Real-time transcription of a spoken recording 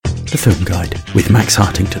The Film Guide with Max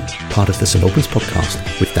Hartington, part of the St Albans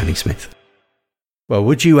podcast with Danny Smith. Well,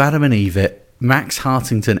 would you Adam and Eve it? Max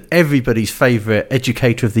Hartington, everybody's favourite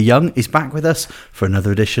educator of the young, is back with us for another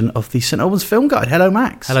edition of the St Albans Film Guide. Hello,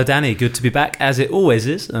 Max. Hello, Danny. Good to be back, as it always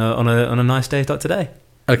is, on a nice day like today.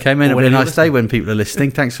 Okay, man, it'll be a nice day when people are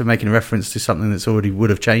listening. Thanks for making a reference to something that's already would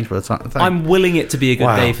have changed by the time. I'm willing it to be a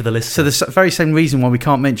good day for the listeners. So the very same reason why we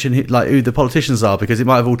can't mention who the politicians are, because it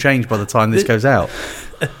might have all changed by the time this goes out.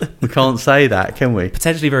 We can't say that, can we?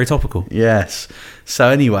 Potentially very topical. Yes. So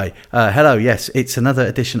anyway, hello, yes, it's another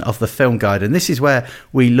edition of the Film Guide, and this is where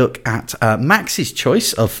we look at Max's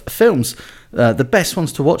choice of films, the best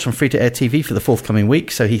ones to watch on free-to-air TV for the forthcoming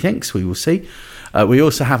week, so he thinks. We will see. We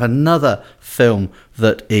also have another film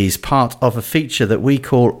that is part of a feature that we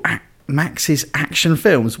call Max's Action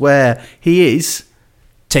Films, where he is...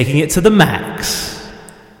 taking it to the max.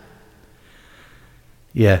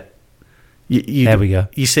 Yeah. There we go.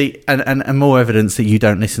 You see, and more evidence that you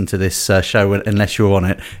don't listen to this show unless you're on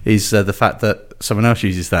it is the fact that someone else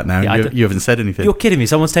uses that now. Yeah, you haven't said anything. You're kidding me.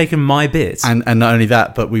 Someone's taken my bit. And not only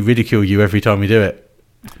that, but we ridicule you every time we do it.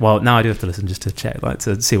 Well, now I do have to listen just to check,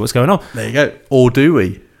 to see what's going on. There you go. Or do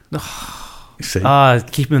we? See?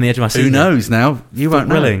 Keep me on the edge of my seat. Who knows now? You won't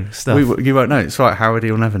know. Stuff. You won't know. It's right, Howard,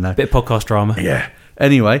 you'll never know. Bit of podcast drama. Yeah.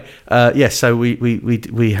 Anyway, so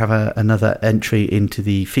we have another entry into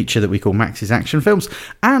the feature that we call Max's Action Films,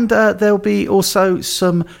 and there'll be also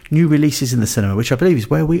some new releases in the cinema, which I believe is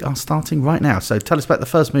where we are starting right now. So tell us about the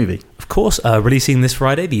first movie. Of course, releasing this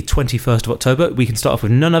Friday, the 21st of October, we can start off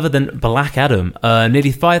with none other than Black Adam.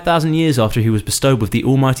 Nearly 5,000 years after he was bestowed with the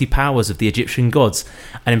almighty powers of the Egyptian gods,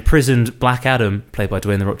 an imprisoned Black Adam, played by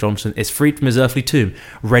Dwayne The Rock Johnson, is freed from his earthly tomb,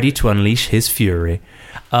 ready to unleash his fury.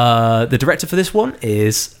 The director for this one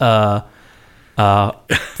is I'm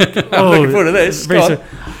looking forward to this.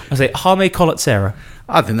 I say Jaime Collet-Serra.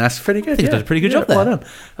 I think that's pretty good. I think he's done a pretty good job there. Well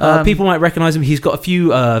done. People might recognise him. He's got a few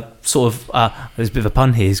there's a bit of a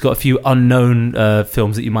pun here. He's got a few unknown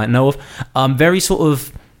films that you might know of. Very sort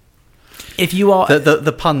of. If you are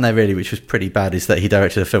the pun there really, which was pretty bad, is that he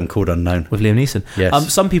directed a film called Unknown with Liam Neeson.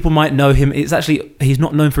 Yes. Some people might know him. It's actually he's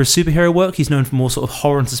not known for his superhero work. He's known for more sort of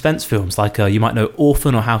horror and suspense films, like you might know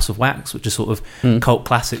Orphan or House of Wax, which are sort of cult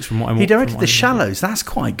classics. From what I'm. He directed The Shallows. That's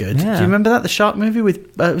quite good. Yeah. Do you remember that, the shark movie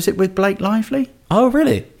with was it with Blake Lively? Oh,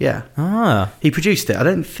 really? Yeah. He produced it. I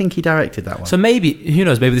don't think he directed that one. So maybe, who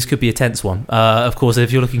knows, maybe this could be a tense one. Of course,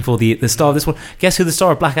 if you're looking for the star of this one, guess who the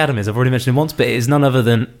star of Black Adam is? I've already mentioned him once, but it is none other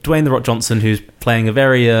than Dwayne The Rock Johnson, who's playing a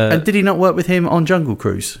very... And did he not work with him on Jungle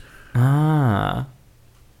Cruise? You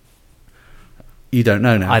don't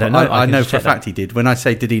know now. I don't know. I know for a fact he did. When I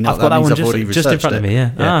say did he not, I've got that means one I've already just in front of me,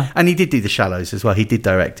 yeah. And he did do The Shallows as well. He did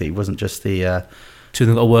direct it. He wasn't just the... Two of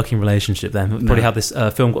them got a working relationship then. Probably how this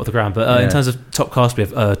film got off the ground. But in terms of top cast, we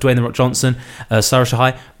have Dwayne The Rock Johnson, Sarah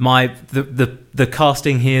Shahai. The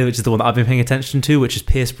casting here, which is the one that I've been paying attention to, which is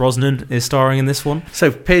Pierce Brosnan, is starring in this one. So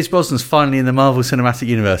Pierce Brosnan's finally in the Marvel Cinematic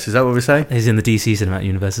Universe. Is that what we're saying? He's in the DC Cinematic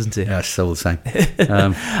Universe, isn't he? Yeah, it's still the same.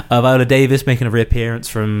 Viola Davis making a reappearance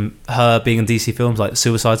from her being in DC films like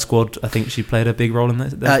Suicide Squad. I think she played a big role in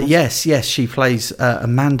this. Yes, she plays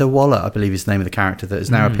Amanda Waller, I believe is the name of the character that has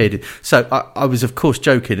now appeared. So I was, of course,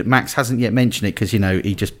 joking. Max hasn't yet mentioned it because,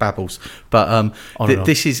 he just babbles. But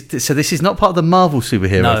this is not part of the Marvel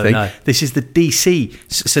superhero thing. No. This is the DC.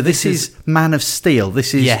 So this is Man of Steel.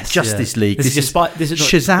 This is Justice League. This is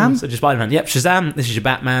Shazam. Just Spider-Man. Yep, Shazam. This is your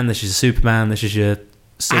Batman. This is your Superman. This is your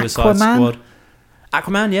Suicide Squad.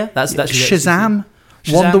 Aquaman. Yeah, that's Shazam.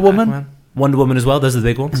 Wonder Woman. Aquaman. Wonder Woman as well. Those are the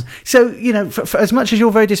big ones. So for as much as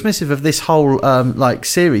you're very dismissive of this whole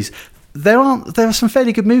series, there are some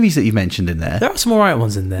fairly good movies that you mentioned in there. There are some alright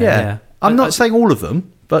ones in there. Yeah. I'm not saying all of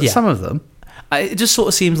them, but some of them. It just sort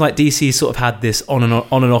of seems like DC sort of had this on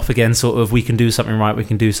and off again, sort of we can do something right, we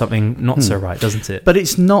can do something not so right, doesn't it? But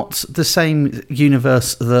it's not the same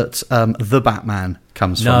universe that The Batman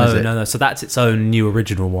comes from, is it? No. So that's its own new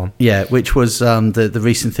original one. Yeah, which was the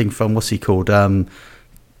recent thing from, what's he called?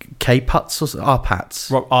 K-Putz or R-Pats?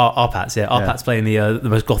 R-Pats, yeah. R-Pats playing the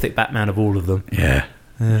most gothic Batman of all of them. Yeah.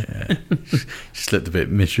 Just looked a bit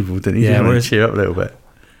miserable, didn't he? Yeah, want to cheer up a little bit.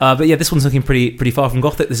 But yeah, this one's looking pretty far from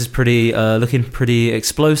gothic. This is looking pretty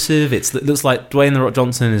explosive. It looks like Dwayne The Rock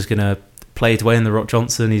Johnson is going to play Dwayne The Rock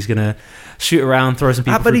Johnson. He's going to shoot around, throw some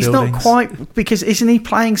people through buildings. But he's not quite, because isn't he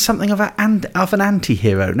playing something of an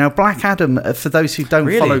anti-hero? Now, Black Adam, for those who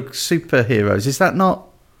don't follow superheroes, is that not...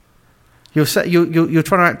 You're trying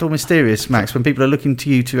to act all mysterious, Max, when people are looking to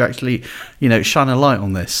you to actually, shine a light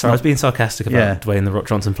on this. Sorry, I was being sarcastic about Dwayne The Rock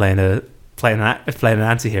Johnson playing a playing an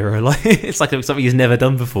anti-hero. Like it's like something he's never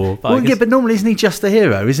done before. But Well, yeah, but normally isn't he just a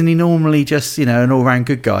hero? Isn't he normally just an all-round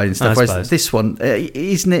good guy and stuff? I Whereas suppose. this one,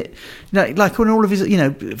 isn't it? Like on all of his,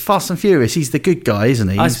 Fast and Furious, he's the good guy, isn't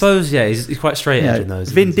he? I suppose, yeah, he's quite straight edge in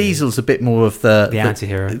those. Vin Diesel's a bit more of the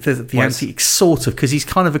anti-hero. the anti sort of, because he's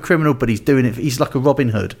kind of a criminal, but he's doing it. He's like a Robin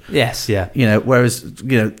Hood. Yes, yeah. Whereas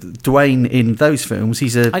Dwayne in those films,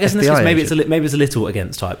 he's a. I guess in this FBI case, agent. maybe it's a little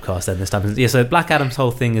against typecast then this time. Yeah, so Black Adam's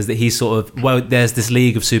whole thing is that he's sort of, there's this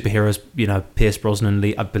league of superheroes, Pierce Brosnan,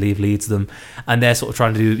 I believe, leads them, and they're sort of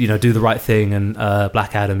trying to do the right thing, and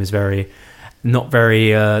Black Adam is not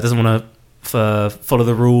very doesn't want to follow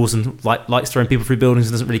the rules and likes throwing people through buildings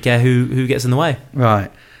and doesn't really care who gets in the way.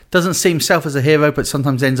 Right. Doesn't see himself as a hero, but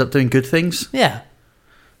sometimes ends up doing good things. Yeah.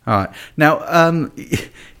 All right. Now,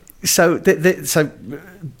 so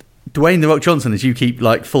Dwayne The Rock Johnson, as you keep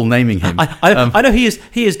full naming him. I know he is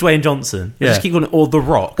Dwayne Johnson. I just keep calling it or The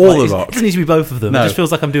Rock. Or The Rock. It doesn't need to be both of them. No. It just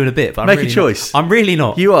feels like I'm doing a bit. But Make I'm really a choice. Not. I'm really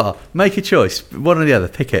not. You are. Make a choice. One or the other.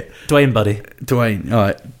 Pick it. Dwayne, buddy. Dwayne. All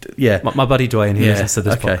right. Yeah. My buddy Dwayne. He listens to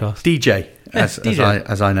this podcast. DJ. Yeah, DJ.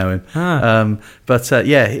 As I know him. Ah.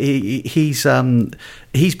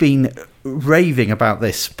 He's been raving about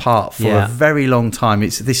this part for a very long time.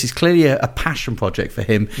 This is clearly a passion project for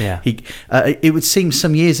him. Yeah. It would seem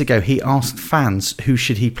some years ago he asked fans who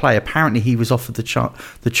should he play. Apparently he was offered the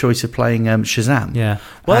choice of playing Shazam. Yeah.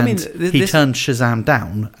 Well, and I mean, he turned Shazam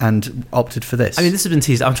down and opted for this. I mean, this has been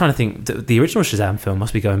teased. I'm trying to think. The original Shazam film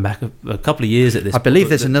must be going back a couple of years at this I point. believe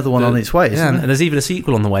there's another one on its way, isn't there? And there's even a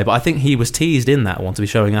sequel on the way, but I think he was teased in that one to be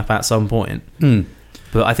showing up at some point.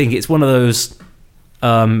 But I think it's one of those...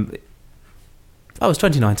 That was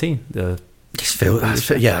 2019. So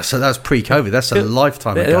that's pre-COVID. That's a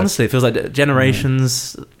lifetime ago. Honestly, it feels like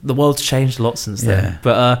generations. The world's changed a lot since then. Yeah.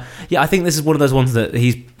 But I think this is one of those ones that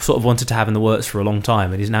he's sort of wanted to have in the works for a long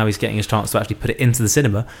time, and he's getting his chance to actually put it into the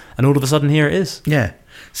cinema, and all of a sudden here it is. Yeah.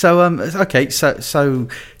 So okay. So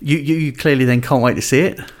you clearly then can't wait to see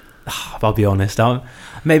it. I'll be honest.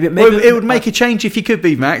 Maybe it would make a change if you could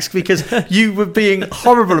be, Max, because you were being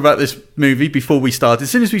horrible about this movie before we started.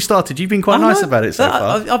 As soon as we started, you've been quite nice about it so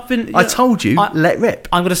far. I told you, let rip.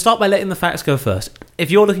 I'm going to start by letting the facts go first.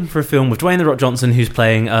 If you're looking for a film with Dwayne The Rock Johnson, who's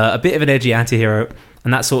playing a bit of an edgy anti-hero,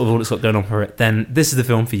 and that's sort of all it's got going on for it, then this is the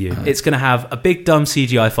film for you. It's going to have a big, dumb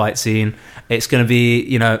CGI fight scene. It's going to be,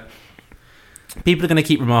 people are going to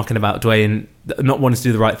keep remarking about Dwayne not wanting to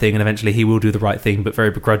do the right thing, and eventually he will do the right thing, but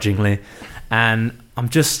very begrudgingly. And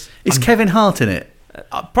Is Kevin Hart in it?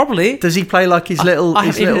 Probably.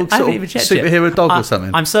 Superhero dog or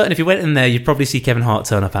something? I'm certain if you went in there, you'd probably see Kevin Hart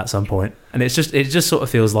turn up at some point. And it just sort of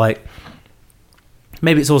feels like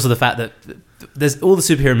maybe it's also the fact that there's all the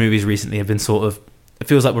superhero movies recently have been sort of. It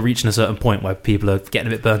feels like we're reaching a certain point where people are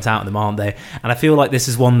getting a bit burnt out on them, aren't they? And I feel like this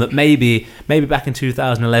is one that maybe back in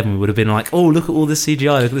 2011 we would have been like, oh, look at all this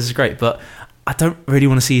CGI, this is great. But I don't really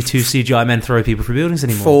want to see two CGI men throw people through buildings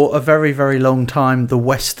anymore. For a very, very long time, the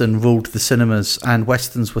Western ruled the cinemas, and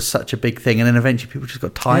Westerns were such a big thing. And then eventually people just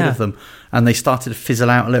got tired of them, and they started to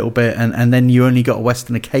fizzle out a little bit. And then you only got a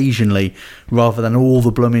Western occasionally rather than all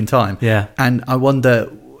the blooming time. Yeah. And I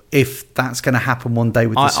wonder if that's going to happen one day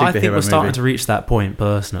with the superhero movie. I think we're starting to reach that point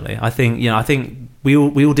personally. I think we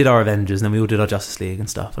all did our Avengers and then we all did our Justice League and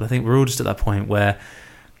stuff. And I think we're all just at that point where,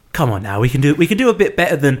 come on now, we can do a bit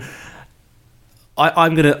better than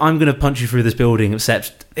I'm gonna punch you through this building,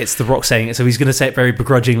 except it's The Rock saying it, so he's gonna say it very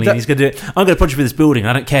begrudgingly. And he's gonna do it. I'm gonna punch you through this building.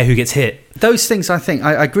 I don't care who gets hit. Those things, I think,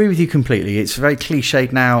 I agree with you completely. It's very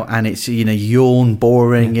cliched now, and it's yawn,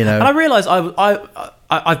 boring. And I realise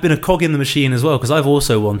I've been a cog in the machine as well, because I've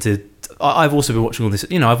also been watching all this.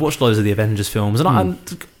 I've watched loads of the Avengers films, and I'm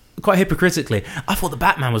quite hypocritically, I thought the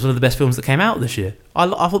Batman was one of the best films that came out this year. I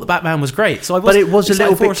thought the Batman was great. But it was a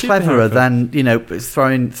little bit cleverer than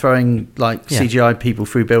throwing like CGI people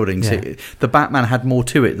through buildings. Yeah. The Batman had more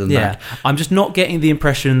to it than that. I'm just not getting the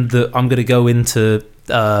impression that I'm going to go into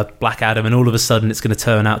Black Adam and all of a sudden it's going to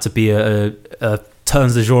turn out to be a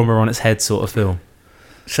turns the genre on its head sort of film.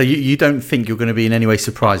 So you don't think you're going to be in any way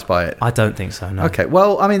surprised by it? I don't think so, no. Okay,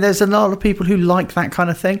 well, I mean, there's a lot of people who like that kind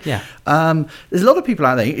of thing. Yeah. There's a lot of people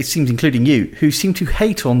out there, it seems including you, who seem to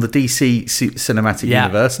hate on the DC cinematic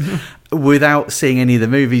universe without seeing any of the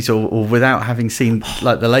movies or without having seen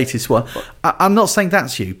like the latest one. I'm not saying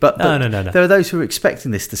that's you, but no. There are those who are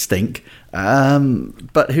expecting this to stink.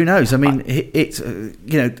 But who knows? I mean, it's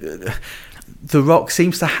The Rock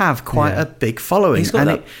seems to have quite a big following. He's got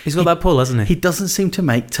that pull, hasn't he? He doesn't seem to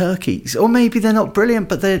make turkeys. Or maybe they're not brilliant,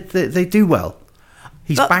 but they do well.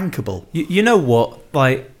 He's bankable. You know what?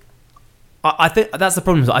 Like, I think that's the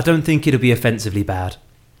problem. I don't think it'll be offensively bad.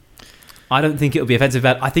 I don't think it'll be offensive.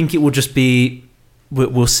 I think it will just be,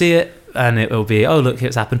 we'll see it and it'll be, oh look,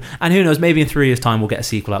 it's happened. And who knows, maybe in 3 years' time we'll get a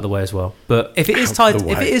sequel out of the way as well. But if it is tied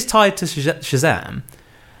to Shazam,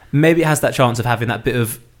 maybe it has that chance of having that bit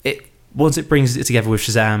of it. Once it brings it together with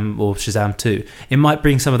Shazam or Shazam 2, it might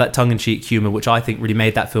bring some of that tongue-in-cheek humour, which I think really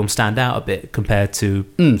made that film stand out a bit compared to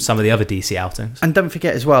some of the other DC outings. And don't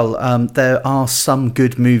forget as well, there are some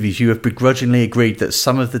good movies. You have begrudgingly agreed that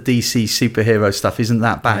some of the DC superhero stuff isn't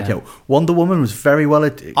that bad. Yeah. You know, Wonder Woman was very well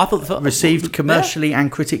received commercially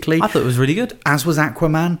and critically. I thought it was really good. As was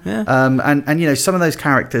Aquaman. Yeah. And you know, some of those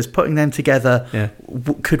characters, putting them together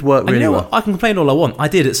could work really well. I can complain all I want. I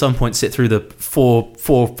did at some point sit through the 4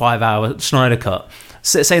 or 5 hour Snyder cut,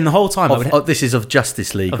 saying the whole time this is of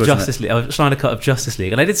Justice League, Snyder cut of Justice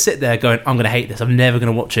League, and I did sit there going, I'm going to hate this, I'm never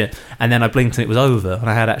going to watch it, and then I blinked and it was over, and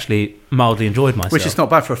I had actually mildly enjoyed myself, which is not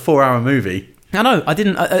bad for a 4-hour movie. I know.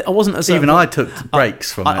 I wasn't as even I took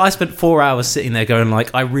breaks from it. I spent 4 hours sitting there going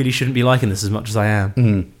like, I really shouldn't be liking this as much as I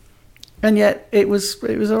am. And yet it was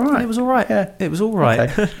all right. It was all right. Yeah, it was all right.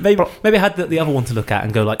 Okay. maybe I had the other one to look at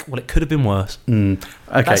and go like, well, it could have been worse. Okay,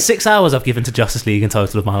 That's 6 hours I've given to Justice League in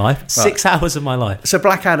total of my life. Right. 6 hours of my life. So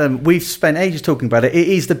Black Adam, we've spent ages talking about it. It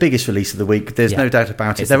is the biggest release of the week. There's no doubt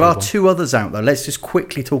about it. There are 2 others out though. Let's just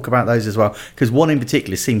quickly talk about those as well, because one in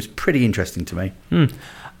particular seems pretty interesting to me.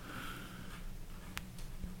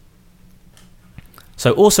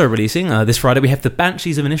 So also releasing this Friday, we have The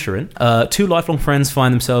Banshees of Inisherin. 2 lifelong friends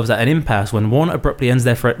find themselves at an impasse when one abruptly ends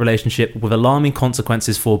their relationship with alarming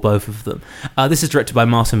consequences for both of them. This is directed by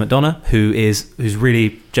Martin McDonagh, who's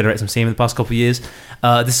really generated some steam in the past couple of years.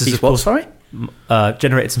 This is He's of course, what, sorry?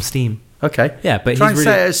 Generated some steam. Okay. Yeah, but try he's and really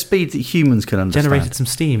say it at a speed that humans can understand. Generated some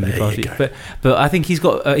steam. There you go. But I think he's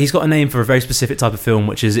got a name for a very specific type of film,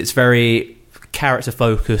 which is it's very character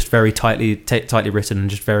focused, very tightly written, and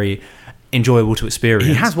just very enjoyable to experience.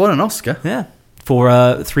 He has won an Oscar. Yeah,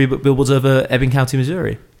 for 3 billboards over Ebbing County,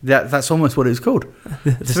 Missouri. That's almost what it was called.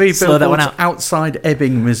 3 billboards outside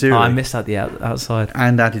Ebbing, Missouri. I missed out the outside.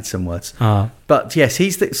 And added some words. But yes,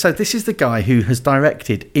 so this is the guy who has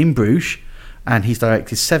directed In Bruges, and he's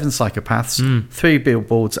directed 7 Psychopaths, 3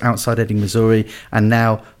 billboards outside Ebbing, Missouri, and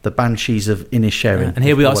now The Banshees of Inisherin. Yeah. And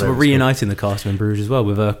here we are, so we're reuniting the cast of In Bruges as well,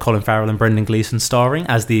 with Colin Farrell and Brendan Gleeson starring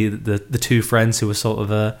as the 2 friends who were sort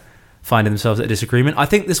of finding themselves at a disagreement. I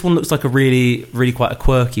think this one looks like a really, really quite a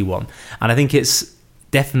quirky one, and I think it's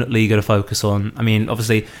definitely going to focus on. I mean,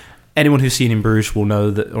 obviously, anyone who's seen In Bruges will know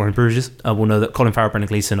that, or In Bruges will know that Colin Farrell and Brendan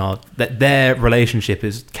Gleeson that their relationship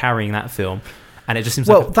is carrying that film, and it just seems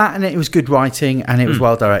that, and it was good writing and it was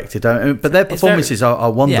well directed. But their performances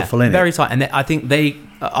are wonderful in it. Very tight, and I think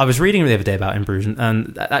I was reading the other day about In Bruges,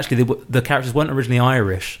 and actually the characters weren't originally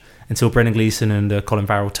Irish until Brendan Gleeson and Colin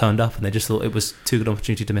Farrell turned up, and they just thought it was too good an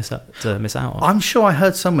opportunity to miss out on. I'm sure I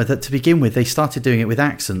heard somewhere that to begin with they started doing it with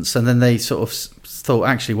accents, and then they sort of thought,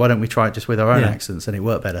 actually, why don't we try it just with our own accents, and it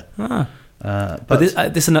worked better. But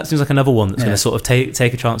this seems like another one that's going to sort of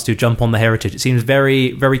take a chance to jump on the heritage. It seems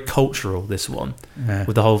very, very cultural, this one,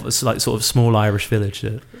 with the whole like sort of small Irish village.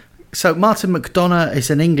 So Martin McDonagh is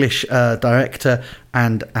an English director,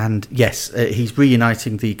 and yes, he's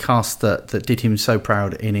reuniting the cast that did him so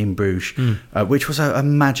proud in Bruges, which was a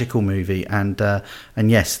magical movie. And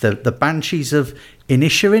yes, the Banshees of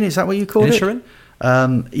Inisherin, is that what you called it?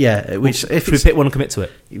 Yeah. Which if we pick one and commit to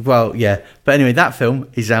it? Well, yeah. But anyway, that film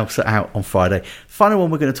is also out on Friday. Final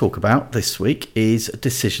one we're going to talk about this week is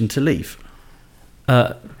Decision to Leave.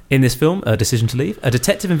 In this film, A Decision to Leave, a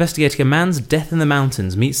detective investigating a man's death in the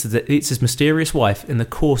mountains meets his mysterious wife in the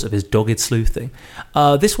course of his dogged sleuthing.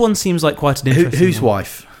 This one seems like quite an interesting Whose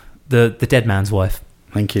wife? The dead man's wife.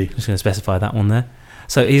 Thank you. Just going to specify that one there.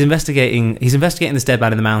 So he's investigating this dead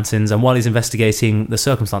man in the mountains, and while he's investigating the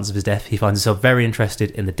circumstances of his death, he finds himself very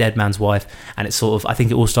interested in the dead man's wife, and it's sort of, I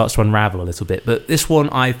think it all starts to unravel a little bit. But this one,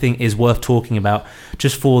 I think, is worth talking about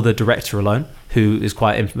just for the director alone, who is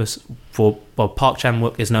quite infamous for, well, Park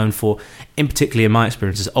Chan-wook is known for, in particularly in my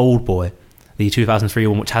experience, as Old Boy, the 2003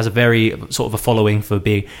 one, which has a very sort of a following for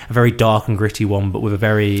being a very dark and gritty one, but with a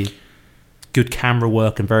very good camera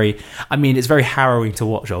work and it's very harrowing to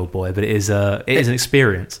watch, Old Boy, but it is an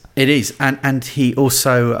experience. It is, and he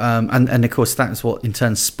also and of course that's what in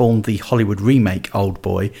turn spawned the Hollywood remake Old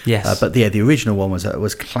Boy. Yes, but the original one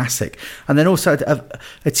was classic. And then also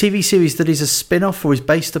a TV series that is a spin-off or is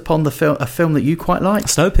based upon a film that you quite like,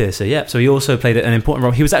 Snowpiercer. Yeah, so he also played an important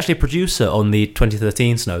role. He was actually a producer on the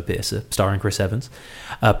 2013 Snowpiercer, starring Chris Evans,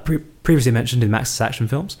 previously mentioned in Max's action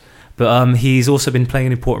films. But he's also been playing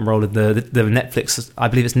an important role in the Netflix, I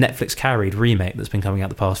believe it's Netflix carried remake that's been coming out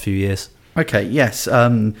the past few years. Okay, yes.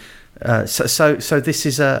 So this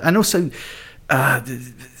is and also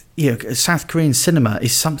South Korean cinema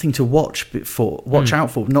is something to watch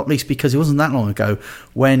out for, not least because it wasn't that long ago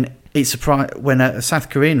when a South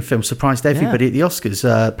Korean film surprised everybody at the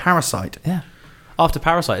Oscars, Parasite. Yeah. After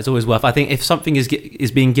Parasite, it's always worth. I think if something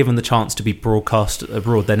is being given the chance to be broadcast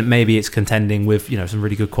abroad, then maybe it's contending with some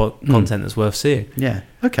really good content that's worth seeing. Yeah.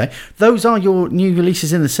 Okay. Those are your new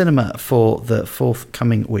releases in the cinema for the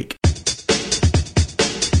forthcoming week.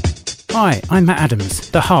 Hi, I'm Matt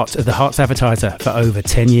Adams, the heart of the Hearts Advertiser for over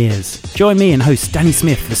 10 years. Join me and host Danny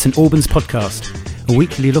Smith for the St Albans Podcast, a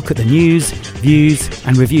weekly look at the news, views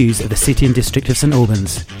and reviews of the city and district of St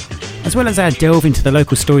Albans. As well as our delve into the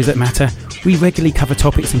local stories that matter, we regularly cover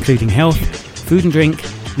topics including health, food and drink,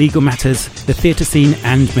 legal matters, the theatre scene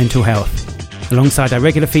and mental health. Alongside our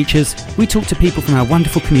regular features, we talk to people from our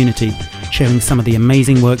wonderful community, sharing some of the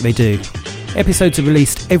amazing work they do. Episodes are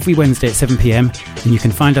released every Wednesday at 7pm, and you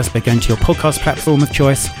can find us by going to your podcast platform of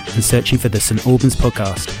choice and searching for the St Albans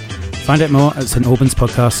Podcast. Find out more at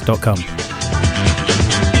stalbanspodcast.com.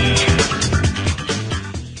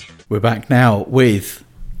 We're back now with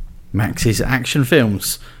Max's Action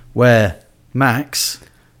Films, where Max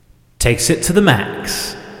takes it to the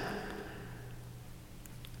max.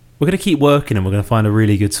 We're going to keep working and we're going to find a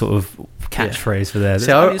really good sort of catchphrase for there.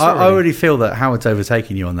 See, I already feel that Howard's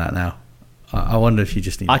overtaking you on that now. I wonder if you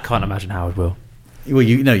just need... I can't imagine Howard will. Well,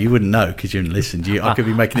 you wouldn't know because you didn't listen. I could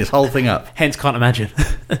be making this whole thing up. Hence, can't imagine.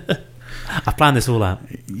 I've planned this all out.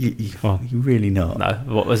 You really not. No,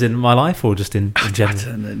 what was in my life or just in general?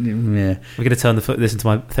 Yeah. We're going to turn this into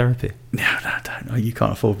my therapy. No, don't. You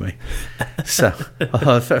can't afford me. So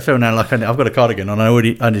I feel now like I've got a cardigan on.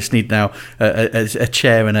 I just need now a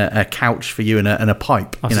chair and a couch for you and a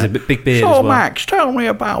pipe. A big beard. So as well. Max, tell me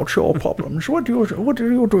about your problems. What do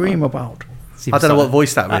you dream about? I don't know what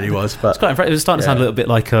voice that really was, but it was starting to sound a little bit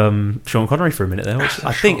like Sean Connery for a minute there, which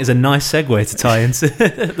I think is a nice segue to tie into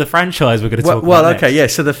the franchise we're going to talk about. Well, okay, next. Yeah.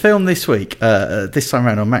 So the film this week, this time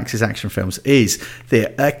around on Max's Action Films, is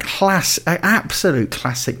absolute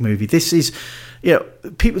classic movie. This is,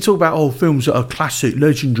 people talk about films that are classic,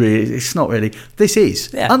 legendary. It's not really. This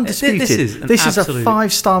is undisputed. This is a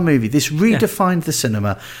 5-star movie. This redefined the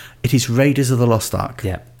cinema. It is Raiders of the Lost Ark.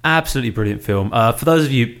 Yeah, absolutely brilliant film. For those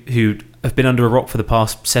of you who have been under a rock for the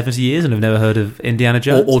past 70 years and have never heard of Indiana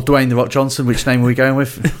Jones. Or Dwayne The Rock Johnson, which name are we going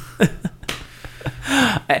with?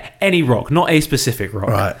 Any rock, not a specific rock.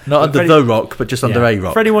 Right, not under the rock, but just under a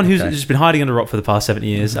rock. For anyone who's just been hiding under a rock for the past 70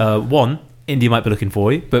 years, India might be looking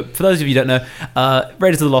for you. But for those of you who don't know,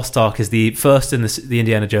 Raiders of the Lost Ark is the first in the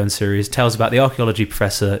Indiana Jones series. Tells about the archaeology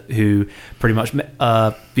professor who pretty much,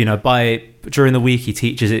 during the week he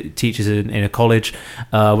teaches in a college.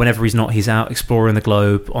 Whenever he's out exploring the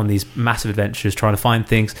globe on these massive adventures, trying to find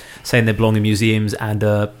things, saying they belong in museums, and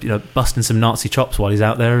busting some Nazi chops while he's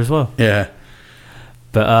out there as well. Yeah.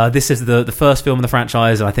 But this is the first film in the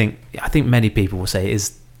franchise, and I think many people will say it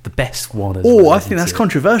is the best one. I think that's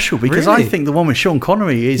controversial because I think the one with Sean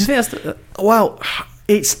Connery is.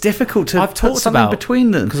 It's difficult to put something between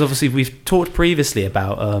them because obviously we've talked previously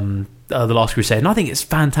about The Last Crusade, and I think it's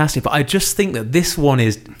fantastic. But I just think that this one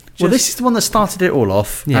is. This is the one that started it all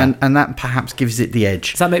off, and that perhaps gives it the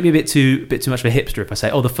edge. Does that make me a bit too much of a hipster if I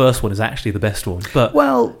say, the first one is actually the best one? But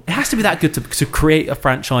it has to be that good to create a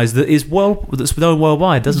franchise that's known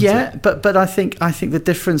worldwide, doesn't it? Yeah, but I think the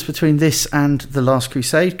difference between this and The Last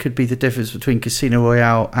Crusade could be the difference between Casino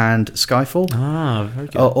Royale and Skyfall. Ah, very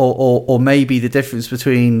good. Or maybe the difference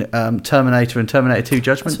between Terminator and Terminator 2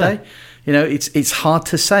 Judgment Day. It's hard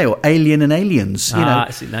to say, or Alien and Aliens. Now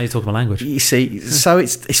you're talking my language. You see, so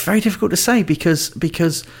it's very difficult to say because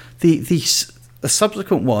the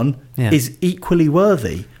subsequent one is equally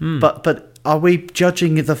worthy. But are we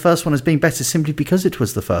judging the first one as being better simply because it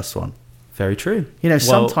was the first one? Very true.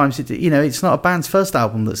 Sometimes it's not a band's first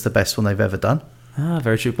album that's the best one they've ever done. Ah,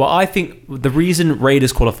 very true. Well, I think the reason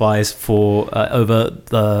Raiders qualifies for over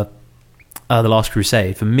the Last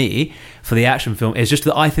Crusade for me for the action film is just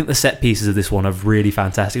that I think the set pieces of this one are really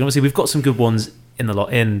fantastic. Obviously, we've got some good ones in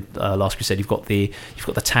Last Crusade. You've got the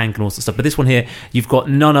tank and all that stuff, but this one here, you've got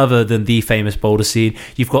none other than the famous boulder scene.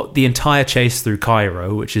 You've got the entire chase through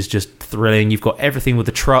Cairo, which is just thrilling. You've got everything with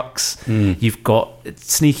the trucks. You've got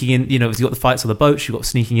sneaking in. You've got the fights on the boats. You've got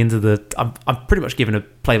sneaking into the. I'm pretty much giving a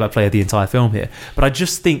play-by-play of the entire film here, but I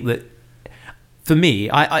just think that. For me,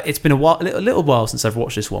 it's been a little while since I've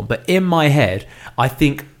watched this one, but in my head, I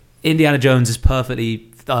think Indiana Jones is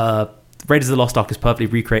perfectly... Raiders of the Lost Ark is perfectly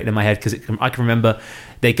recreated in my head because I can remember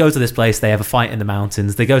they go to this place, they have a fight in the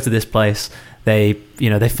mountains, they go to this place, they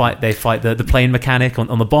fight the plane mechanic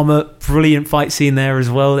on the bomber, brilliant fight scene there as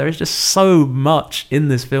well. There is just so much in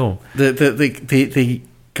this film. The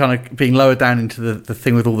kind of being lowered down into the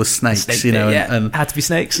thing with all the snakes, Snake you know, bit, yeah. and Had to be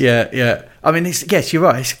snakes. yeah. I mean, yes, you're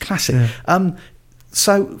right. It's a classic. Yeah.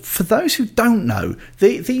 So, for those who don't know,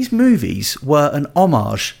 these movies were an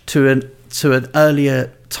homage to an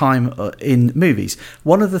earlier time in movies.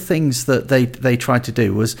 One of the things that they tried to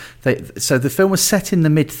do was so the film was set in the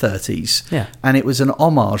mid-30s, Yeah. and it was an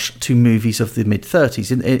homage to movies of the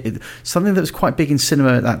mid-30s. Something that was quite big in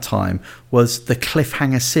cinema at that time was the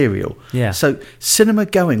cliffhanger serial. Yeah. So cinema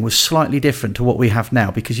going was slightly different to what we have now,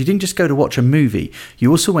 because you didn't just go to watch a movie,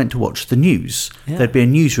 you also went to watch the news. Yeah. There'd be a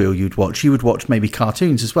newsreel you'd watch. You would watch maybe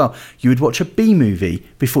cartoons as well. You would watch a B movie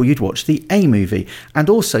before you'd watch the A movie. And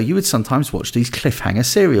also you would sometimes watch these cliffhanger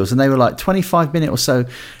serials, and they were like 25-minute or so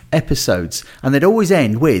episodes, and they'd always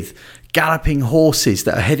end with galloping horses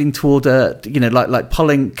that are heading toward like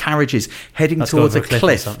pulling carriages heading towards a cliff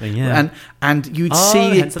or something, yeah. and you'd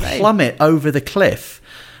see hence it the name. plummet over the cliff.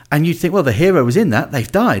 And you'd think, well, the hero was in that,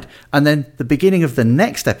 they've died. And then the beginning of the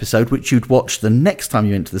next episode, which you'd watch the next time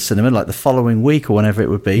you went to the cinema, like the following week or whenever it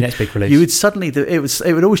would be, Next big release. you would suddenly,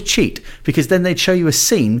 it would always cheat, because then they'd show you a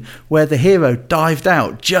scene where the hero dived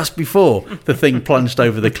out just before the thing plunged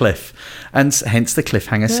over the cliff. And hence the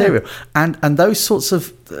cliffhanger serial. And those sorts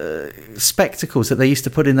of spectacles that they used to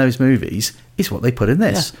put in those movies is what they put in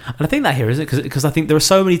this. Yeah. And I think that here, isn't it? Because I think there are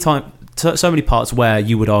so many parts where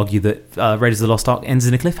you would argue that Raiders of the Lost Ark ends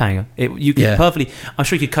in a cliffhanger. You could perfectly, I'm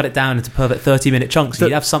sure you could cut it down into perfect 30-minute chunks.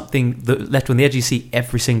 You'd have something that left on the edge of your seat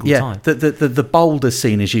every single time. The boulder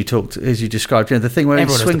scene, as you described, the thing where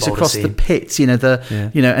Everyone he swings across scene. the pits, and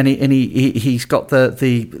he's got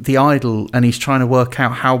the idol, and he's trying to work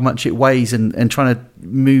out how much it weighs and trying to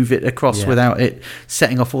move it across without it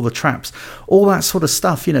setting off all the traps, all that sort of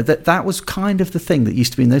stuff. That was kind of the thing that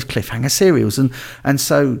used to be in those cliffhanger serials, and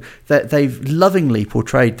so that they've lovingly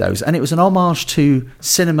portrayed those, and it was an homage to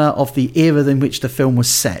cinema of the era in which the film was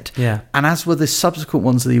set, and as were the subsequent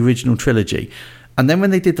ones of the original trilogy. And then when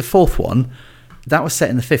they did the fourth one, that was set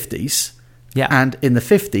in the 50s. Yeah. And in the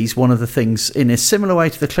 50s, one of the things, in a similar way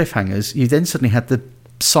to the cliffhangers, you then suddenly had the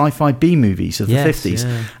sci-fi B movies of the 50s,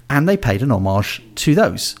 and they paid an homage to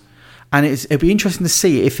those. And it'd be interesting to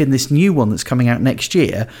see if in this new one that's coming out next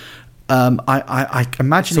year, I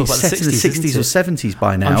imagine it's set in the 60s or 70s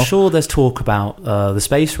by now. I'm sure there's talk about the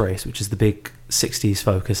space race, which is the big 60s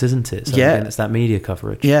focus, isn't it? So again, it's that media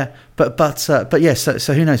coverage. Yeah, but yeah.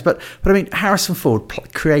 So who knows? But I mean, Harrison Ford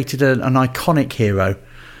created an iconic hero.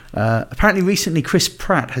 Apparently recently Chris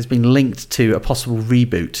Pratt has been linked to a possible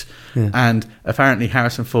reboot, and apparently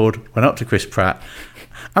Harrison Ford went up to Chris Pratt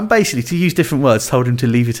and basically, to use different words, told him to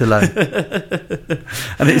leave it alone.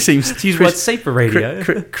 And it seems to use words safe for radio.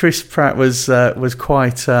 Chris Pratt was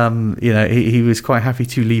quite he was quite happy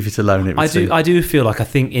to leave it alone. I do feel like I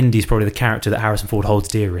think Indy's probably the character that Harrison Ford holds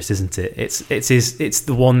dearest, isn't it? It's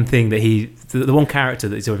the one thing that the one character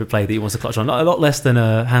that he's ever played that he wants to clutch on, a lot less than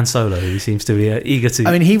Han Solo, who seems to be eager to.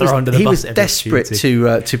 I mean, he was desperate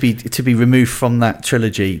to be removed from that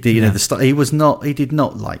trilogy. He did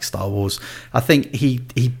not like Star Wars. I think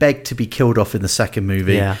he begged to be killed off in the second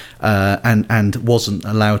movie, and wasn't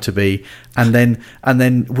allowed to be, and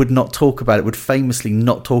then would not talk about it. Would famously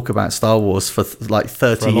not talk about Star Wars for like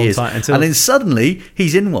 30 years, and then suddenly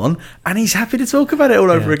he's in one, and he's happy to talk about it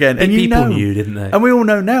all over again. And people knew, didn't they? And we all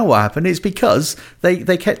know now what happened. It's because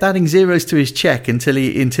they kept adding zeros to his check until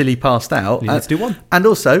he passed out. Let's do one. And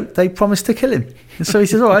also they promised to kill him. And so he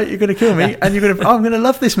says, all right, you're going to kill me, and I'm going to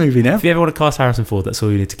love this movie now. If you ever want to cast Harrison Ford, that's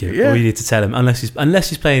all you need to give. All you need to tell him, unless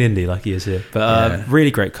he's playing Indy like he is here. But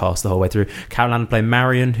really great cast the whole way through. Karen Allen playing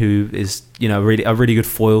Marion, who is a really good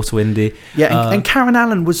foil to Indy. Yeah, and Karen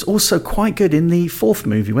Allen was also quite good in the fourth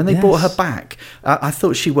movie when they brought her back. I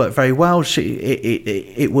thought she worked very well.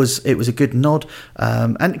 It was a good nod,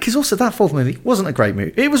 and because also that fourth movie wasn't a great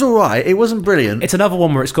movie. It was all right. It wasn't brilliant. It's another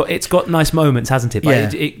one where it's got nice moments, hasn't it?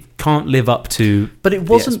 But it can't live up to. But it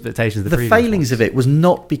wasn't. The expectations of the failings of it was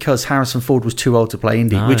not because Harrison Ford was too old to play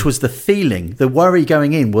Indy, which was the feeling. The worry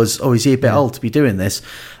going in was, is he a bit old to be doing this?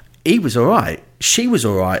 He was all right. She was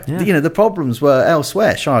all right. Yeah. The problems were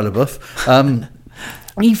elsewhere. Shia LaBeouf.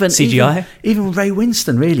 Even CGI. Even Ray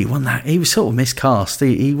Winston really won that. He was sort of miscast.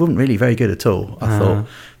 He wasn't really very good at all, I thought.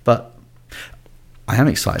 But I am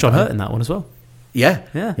excited. John Hurt in that one as well. Yeah.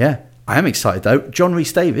 I am excited though. John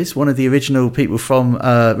Rhys Davies, one of the original people from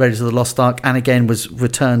Raiders of the Lost Ark, and again was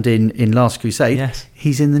returned in Last Crusade. Yes,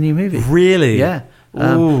 he's in the new movie. Really? Yeah.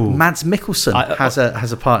 Mads Mikkelsen has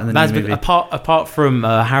a part in the new movie. Apart from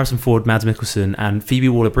Harrison Ford, Mads Mikkelsen and Phoebe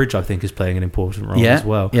Waller-Bridge, I think is playing an important role as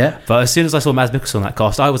well. Yeah. But as soon as I saw Mads Mikkelsen on that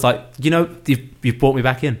cast, I was like, you've brought me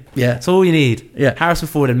back in. Yeah. That's all you need. Yeah. Harrison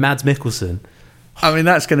Ford and Mads Mikkelsen. I mean,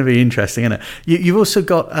 that's going to be interesting, isn't it? You've also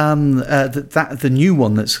got the new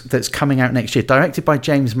one that's coming out next year, directed by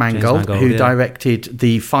James Mangold, who directed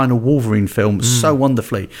the final Wolverine film so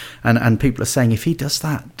wonderfully. And people are saying if he does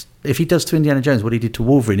to Indiana Jones what he did to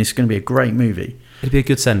Wolverine, it's going to be a great movie. It'd be a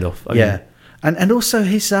good send-off. Yeah. And also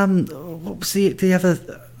his, what was the other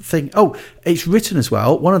thing? Oh, it's written as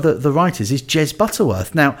well. One of the writers is Jez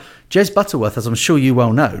Butterworth. Now, Jez Butterworth, as I'm sure you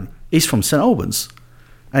well know, is from St Albans.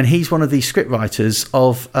 And he's one of the script writers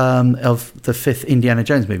of the fifth Indiana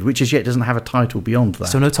Jones movie, which as yet doesn't have a title beyond that.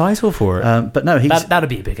 So no title for it. But no, that'd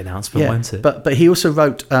be a big announcement, won't it? But he also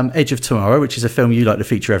wrote Edge of Tomorrow, which is a film you like to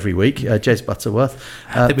feature every week. Jez Butterworth.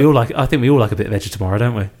 I think we all like a bit of Edge of Tomorrow,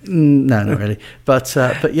 don't we? No, not really. But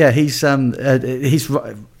yeah, he's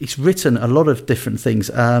written a lot of different things.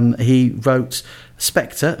 He wrote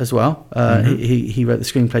Spectre as well. He wrote the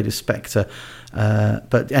screenplay to Spectre.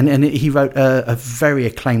 But he wrote a very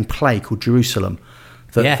acclaimed play called Jerusalem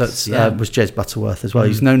that was Jez Butterworth as well.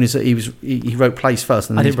 He's known as he wrote plays first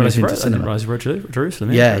and then he moved into cinema. I didn't realise he wrote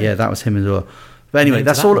Jerusalem. Yeah, that was him as well. But anyway,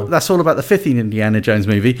 that's all about the fifth Indiana Jones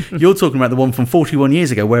movie. You're talking about the one from 41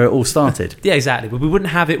 years ago where it all started. Yeah, exactly. But we wouldn't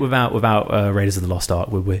have it without Raiders of the Lost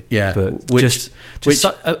Ark, would we? Yeah. But just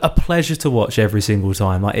a pleasure to watch every single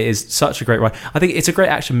time. Like, it is such a great ride. I think it's a great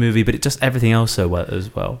action movie, but it does everything else so well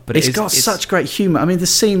as well. But it's got such great humour. I mean, the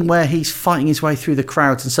scene where he's fighting his way through the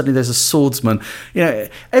crowds and suddenly there's a swordsman. You know,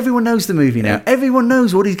 everyone knows the movie now. Everyone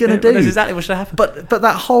knows what he's going to do. Knows exactly what should happen. But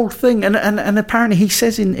that whole thing, and apparently he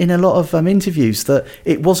says in a lot of interviews that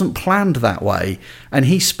it wasn't planned that way, and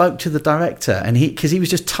he spoke to the director, and because he was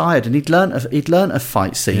just tired, and he'd learnt a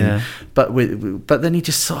fight scene, but then he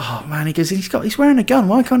just thought, oh man, he goes, he's wearing a gun,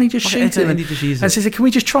 why can't he just shoot him? And says, can we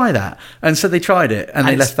just try that? And so they tried it, and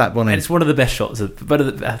they left that one in. And it's one of the best shots.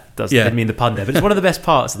 Didn't mean the pun there, but it's one of the best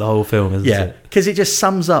parts of the whole film, isn't it? Because it just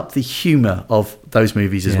sums up the humour of those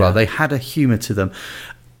movies as well. They had a humour to them.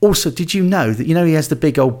 Also, did you know that he has the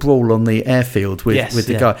big old brawl on the airfield with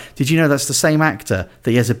the guy? Did you know that's the same actor that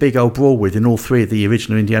he has a big old brawl with in all three of the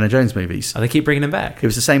original Indiana Jones movies? Oh, they keep bringing him back? It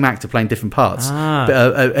was the same actor playing different parts.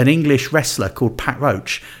 But an English wrestler called Pat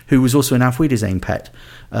Roach, who was also an Auf Wiedersehen pet.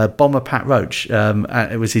 Bomber Pat Roach,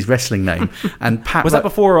 it was his wrestling name. And Pat was that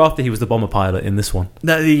before or after he was the bomber pilot in this one?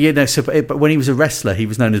 No, but when he was a wrestler, he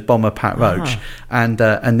was known as Bomber Pat Roach, and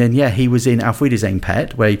then he was in Auf Wiedersehen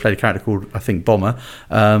Pet, where he played a character called, I think, Bomber,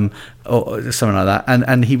 or something like that.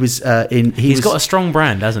 And he was He's got a strong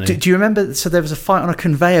brand, hasn't he? Do you remember? So there was a fight on a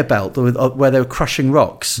conveyor belt where they were crushing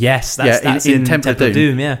rocks. Yes, that's in Temple of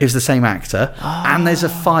Doom. Yeah, it was the same actor. And there's a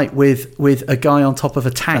fight with a guy on top of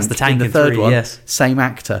a tank. That's the tank in the third 3, one. Yes, same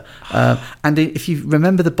actor. And if you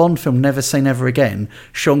remember the Bond film Never Say Never Again,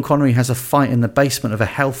 Sean Connery has a fight in the basement of a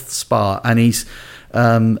health spa, and he's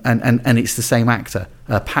and it's the same actor.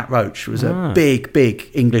 Pat Roach was a big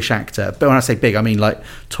English actor, but when I say big, I mean like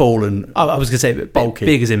tall and I was going to say bulky.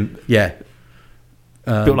 Big as in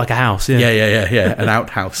built like a house. Yeah, an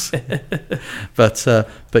outhouse.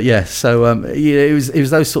 But yeah, so it was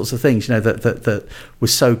those sorts of things, that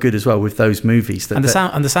was so good as well with those movies. And the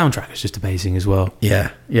soundtrack is just amazing as well.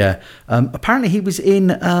 Yeah. Apparently, he was in.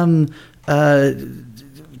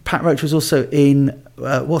 Pat Roach was also in.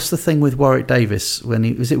 What's the thing with Warwick Davis?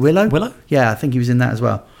 Was it Willow? Willow? Yeah, I think he was in that as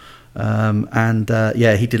well. He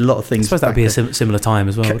did a lot of things. I suppose that would be a similar time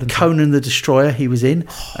as well. Conan the Destroyer he was in,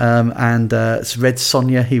 and Red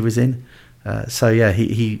Sonja he was in.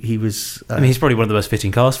 He was. I mean, he's probably one of the most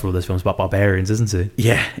fitting cast for all those films about barbarians, isn't he?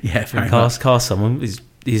 Yeah. Cast someone.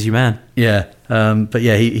 He's your man. Yeah, but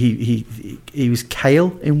yeah, he was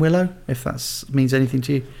Kale in Willow. If that means anything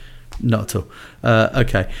to you. Not at all.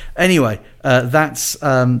 Okay. Anyway,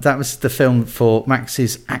 that was the film for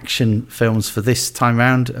Max's action films for this time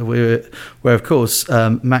round. Where of course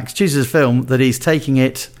Max chooses a film that he's taking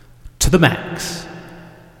it to the max.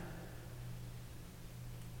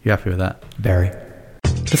 You happy with that? Very.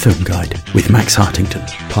 The Film Guide with Max Hartington,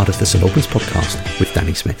 part of the St Albans podcast with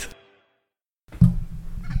Danny Smith.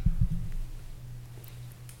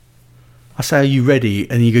 I say, are you ready?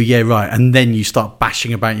 And you go, yeah, right. And then you start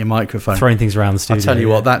bashing about your microphone. Throwing things around the studio. I'll tell you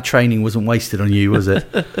what, that training wasn't wasted on you, was it?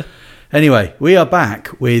 Anyway, we are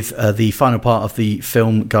back with the final part of the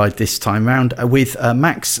Film Guide this time round, with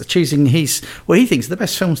Max choosing he thinks the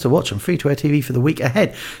best films to watch on free-to-air TV for the week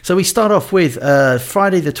ahead. So we start off with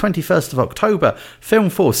Friday the 21st of October, film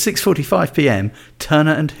 4, 6:45 p.m,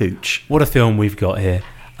 Turner and Hooch. What a film we've got here.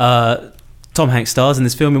 Tom Hanks stars in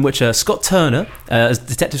this film in which Scott Turner, as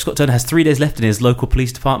Detective Scott Turner, has 3 days left in his local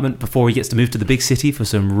police department before he gets to move to the big city for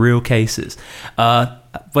some real cases.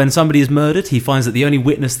 When somebody is murdered, he finds that the only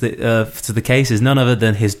witness to the case is none other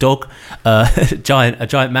than his dog, a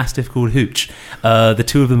giant mastiff called Hooch. The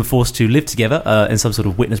two of them are forced to live together in some sort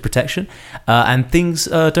of witness protection, and things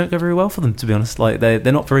don't go very well for them, to be honest. Like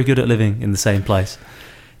they're not very good at living in the same place.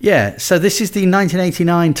 Yeah, so this is the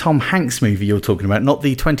 1989 Tom Hanks movie you're talking about, not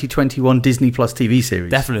the 2021 Disney Plus TV series.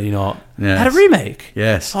 Definitely not. Yes. Had a remake.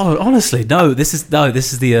 Yes. Oh, honestly, no. This is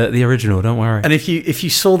the original. Don't worry. And if you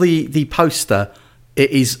saw the poster,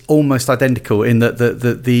 it is almost identical in that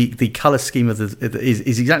the colour scheme of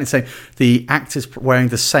is exactly the same. The actors wearing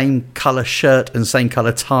the same colour shirt and same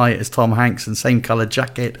colour tie as Tom Hanks and same colour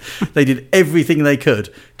jacket. They did everything they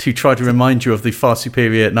could to try to remind you of the far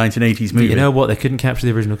superior 1980s movie. But you know what? They couldn't capture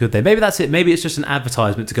the original, could they? Maybe that's it. Maybe it's just an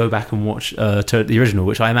advertisement to go back and watch the original,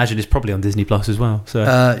 which I imagine is probably on Disney Plus as well.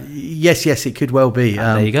 So yes, it could well be.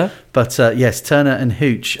 There you go. But yes, Turner and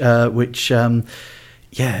Hooch, which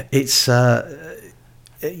it's.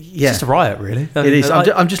 It's just a riot, really. It is.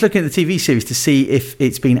 I'm just looking at the TV series to see if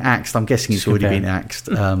it's been axed. I'm guessing it's already been axed.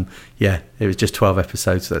 It was just 12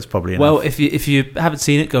 episodes, so that's probably enough. Well, if you haven't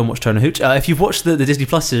seen it, go and watch Turner Hooch. If you've watched the Disney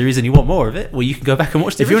Plus series and you want more of it, well, you can go back and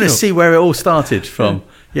watch the original. If you want to see where it all started from,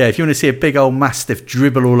 if you want to see a big old mastiff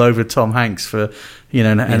dribble all over Tom Hanks for,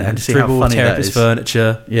 and see how funny tear that up his is.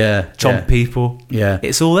 Furniture, chomp people,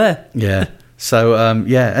 it's all there. Yeah. So,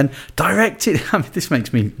 and directed, this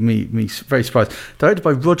makes me very surprised, directed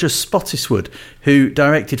by Roger Spottiswoode, who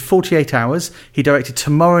directed 48 Hours. He directed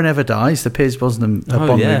Tomorrow Never Dies, the Pierce Brosnan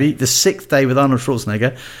Bond movie, The Sixth Day with Arnold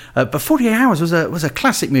Schwarzenegger. But 48 Hours was a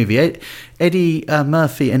classic movie. Eddie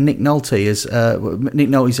Murphy and Nick Nolte Nick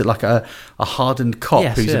Nolte's like a hardened cop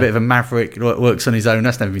who's a bit of a maverick, works on his own.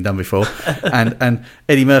 That's never been done before. and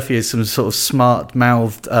Eddie Murphy is some sort of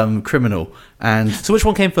smart-mouthed criminal. And so which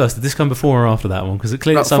one came first? Did this come before or after that one? Because it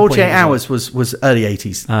clearly 48 Hours was early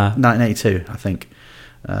 80s, 1982, I think.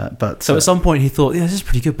 But at some point he thought, this is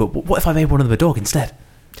pretty good, but what if I made one of them a dog instead?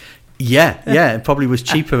 Yeah, it probably was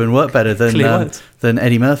cheaper and worked better than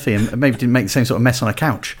Eddie Murphy, and maybe didn't make the same sort of mess on a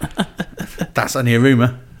couch. That's only a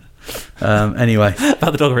rumour. Anyway.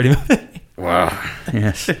 About the dog already. Wow.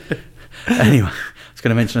 Yes. Anyway. Going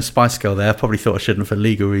to mention a Spice Girl there. I probably thought I shouldn't for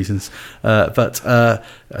legal reasons, but I'll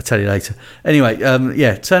tell you later. Anyway,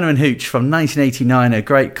 Turner and Hooch from 1989, a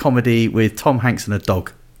great comedy with Tom Hanks and a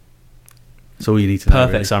dog. That's all you need to know.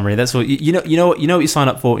 Perfect summary. That's all. You know what you sign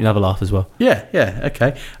up for. You have a laugh as well. Yeah.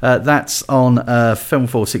 Okay. That's on Film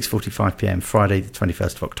 4, 6:45 p.m. Friday, the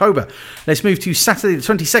 21st of October. Let's move to Saturday, the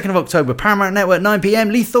 22nd of October. Paramount Network, 9 p.m.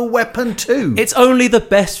 Lethal Weapon 2. It's only the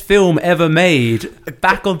best film ever made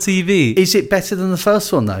back on TV. Is it better than the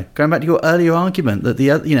first one though? Going back to your earlier argument that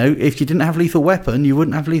if you didn't have Lethal Weapon, you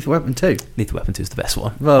wouldn't have Lethal Weapon 2. Lethal Weapon 2 is the best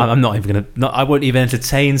one. Well, I'm not even gonna. I won't even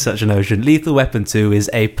entertain such a notion. Lethal Weapon 2 is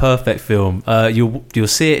a perfect film. You'll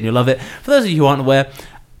see it and you'll love it. For those of you who aren't aware,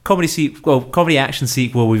 comedy action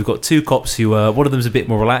sequel. We've got two cops who one of them's a bit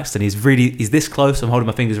more relaxed and he's this close. I'm holding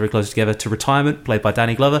my fingers very close together to retirement, played by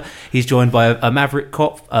Danny Glover. He's joined by a maverick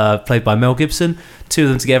cop played by Mel Gibson. Two of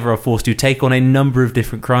them together are forced to take on a number of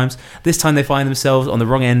different crimes. This time they find themselves on the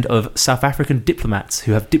wrong end of South African diplomats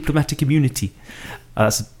who have diplomatic immunity.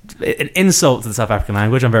 That's an insult to the South African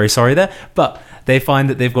language. I'm very sorry there, but they find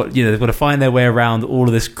that they've got to find their way around all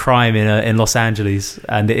of this crime in Los Angeles,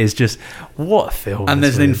 and it is just what a film. And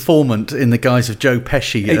there's an informant in the guise of Joe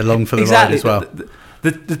Pesci along for the ride as well.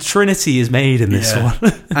 The Trinity is made in this one.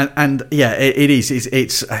 It is.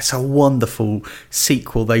 It's a wonderful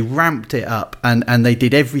sequel. They ramped it up and they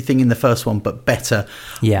did everything in the first one but better.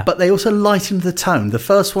 Yeah. But they also lightened the tone. The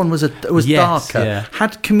first one was darker,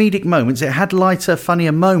 had comedic moments. It had lighter,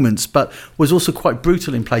 funnier moments, but was also quite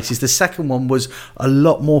brutal in places. The second one was a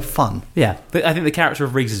lot more fun. Yeah, but I think the character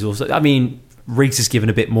of Riggs is also. I mean, Riggs is given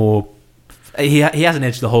a bit more. He hasn't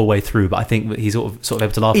edged the whole way through, but I think that he's sort of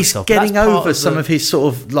able to laugh at himself. He's getting over some of his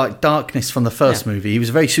sort of like darkness from the first movie. He was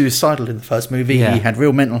very suicidal in the first movie. He had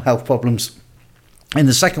real mental health problems. In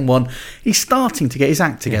the second one, he's starting to get his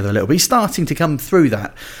act together a little bit. He's starting to come through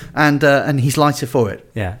that, and he's lighter for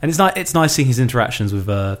it. Yeah, and it's nice seeing his interactions with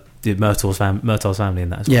the Murtaugh's family in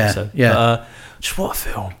that as well. Just what a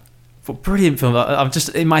film. What brilliant film. I'm just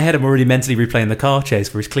in my head, I'm already mentally replaying the car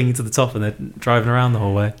chase where he's clinging to the top and they're driving around the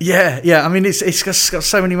whole way. I mean, it's got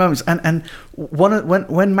so many moments. And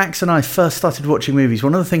when Max and I first started watching movies,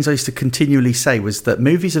 one of the things I used to continually say was that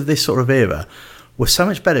movies of this sort of era were so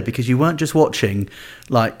much better because you weren't just watching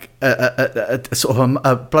like a sort of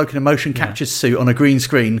a bloke in a motion capture suit on a green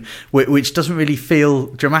screen, which doesn't really feel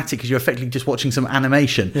dramatic because you're effectively just watching some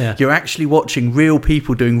animation. Yeah. You're actually watching real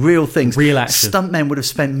people doing real things. Real action. Stuntmen would have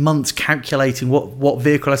spent months calculating what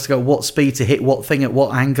vehicle has to go, what speed to hit what thing at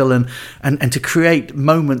what angle, and to create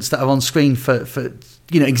moments that are on screen for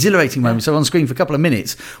exhilarating moments that are on screen for a couple of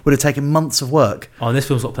minutes would have taken months of work. Oh, and this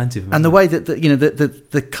film's got plenty of them. And the way that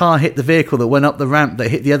the car hit the vehicle that went up the ramp, that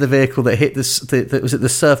hit the other vehicle, that hit the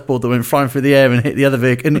surfboard that went flying through the air and hit the other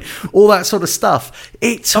vehicle, and all that sort of stuff.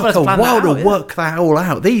 It took a while to work that all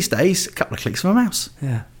out. These days, a couple of clicks of a mouse.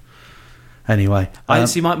 Yeah. Anyway, I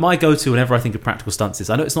see my go-to whenever I think of practical stunts is,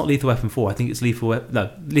 I know it's not Lethal Weapon 4, I think it's Lethal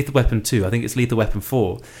Weapon 2, I think it's Lethal Weapon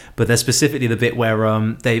 4, but there's specifically the bit where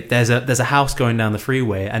there's a house going down the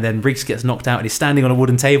freeway and then Riggs gets knocked out and he's standing on a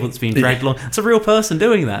wooden table that's being dragged along. It's a real person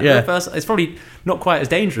doing that. Yeah. It's probably not quite as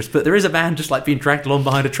dangerous, but there is a man just like being dragged along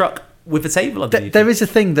behind a truck with a table underneath. There is a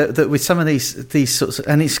thing that with some of these sorts of,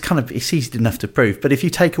 and it's easy enough to prove, but if you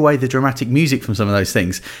take away the dramatic music from some of those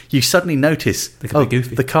things, you suddenly notice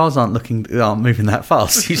the cars aren't moving that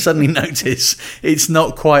fast. You suddenly notice it's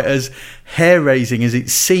not quite as hair-raising as it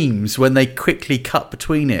seems when they quickly cut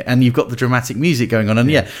between it and you've got the dramatic music going on. And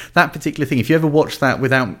that particular thing, if you ever watch that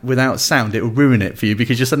without sound, it will ruin it for you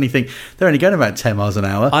because you suddenly think they're only going about 10 miles an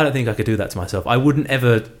hour. I don't think I could do that to myself. I wouldn't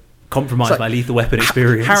ever compromise my Lethal Weapon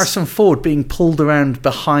experience. Harrison Ford being pulled around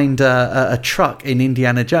behind a truck in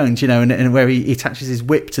Indiana Jones, and where he attaches his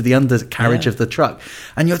whip to the undercarriage of the truck,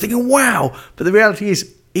 and you're thinking, wow, but the reality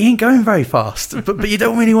is he ain't going very fast. but you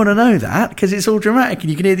don't really want to know that because it's all dramatic and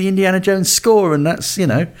you can hear the Indiana Jones score and that's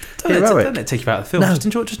heroic. Don't let it take you out of the film.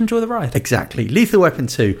 No. Just enjoy the ride. Exactly. Lethal Weapon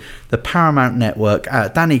 2, the Paramount Network,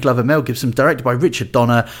 Danny Glover, Mel Gibson, directed by Richard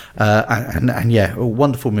Donner, and a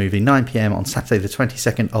wonderful movie. 9 p.m. on Saturday the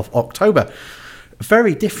 22nd of October.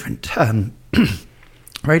 Very different.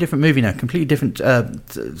 Very different movie now, completely different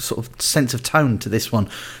sort of sense of tone to this one.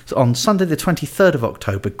 So on Sunday the 23rd of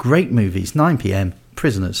October, great movies, 9 p.m,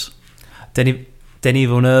 Prisoners. Denis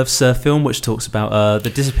Villeneuve's film, which talks about the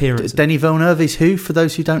disappearance. Denis Villeneuve is who, for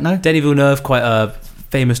those who don't know? Denis Villeneuve, quite a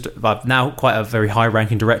famous, now quite a very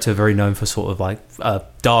high-ranking director, very known for sort of like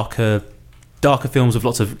darker films with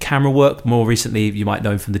lots of camera work. More recently, you might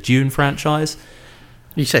know him from the Dune franchise.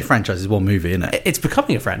 You say franchise is one movie, isn't it? It's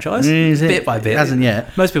becoming a franchise, bit by bit. It hasn't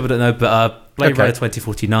yet. Most people don't know, but Blade Runner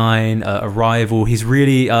 2049, Arrival, he's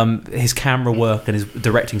really, his camera work and his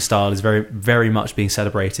directing style is very, very much being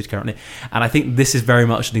celebrated currently. And I think this is very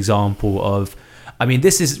much an example of,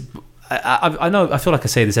 this is, I know, I feel like I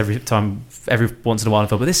say this every once in a while,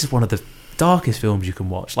 but this is one of the darkest films you can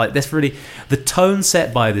watch. Like, that's really, the tone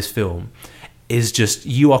set by this film is just,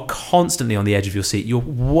 you are constantly on the edge of your seat. You're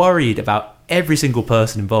worried about every single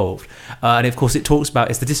person involved, and of course it talks about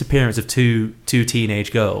it's the disappearance of two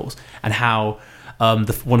teenage girls and how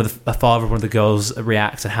the father of one of the girls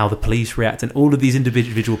reacts and how the police react and all of these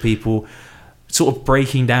individual people sort of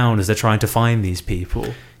breaking down as they're trying to find these people.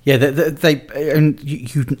 Yeah, they and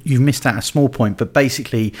you've missed out a small point, but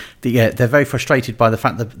basically, they're very frustrated by the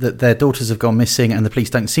fact that their daughters have gone missing and the police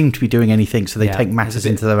don't seem to be doing anything, so they take matters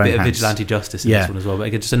into their own hands. Bit of vigilante justice in this one as well, but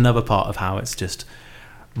again, just another part of how it's just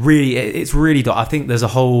really, it's really dark. I think there's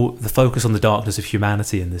the focus on the darkness of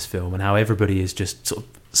humanity in this film and how everybody is just sort of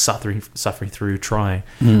suffering through trying.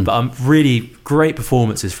 But really great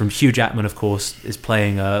performances from Hugh Jackman, of course, is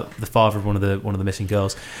playing the father of one of the missing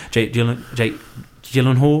girls. Jake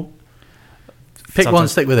Gyllenhaal. Pick one,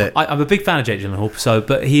 stick with it. I'm a big fan of Jake Gyllenhaal,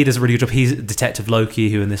 but he does a really good job. He's Detective Loki,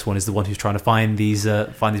 who in this one is the one who's trying to find these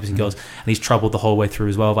missing girls, and he's troubled the whole way through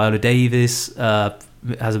as well. Viola Davis has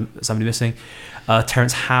somebody missing.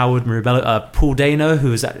 Terrence Howard, Mirabella, Paul Dano,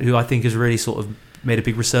 who I think has really sort of made a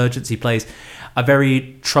big resurgence. He plays a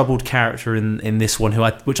very troubled character in this one,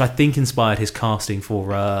 which I think inspired his casting for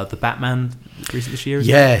the Batman recently this year.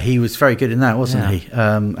 Yeah, he was very good in that, wasn't he?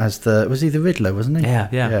 Was he the Riddler, wasn't he?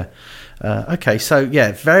 Yeah. Okay, so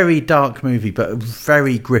very dark movie, but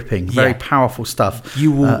very gripping, very powerful stuff.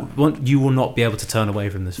 You will not be able to turn away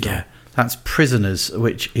from this film. Yeah, that's Prisoners,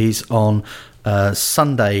 which is on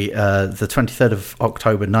Sunday, the 23rd of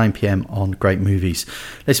October, 9 p.m. on Great Movies.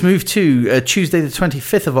 Let's move to Tuesday, the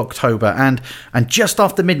 25th of October, and just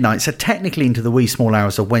after midnight, so technically into the wee small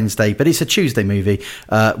hours of Wednesday, but it's a Tuesday movie.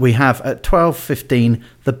 We have at 12:15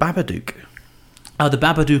 The Babadook. The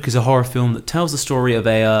Babadook is a horror film that tells the story of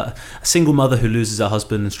a single mother who loses her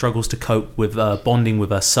husband and struggles to cope with bonding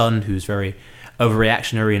with her son, who's very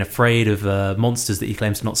overreactionary and afraid of monsters that he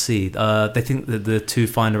claims to not see. They think that the two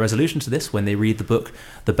find a resolution to this when they read the book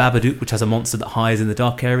The Babadook, which has a monster that hides in the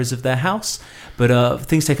dark areas of their house. But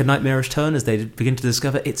things take a nightmarish turn as they begin to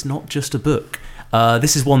discover it's not just a book.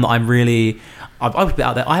 This is one that I would put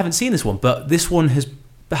out there. I haven't seen this one, but this one has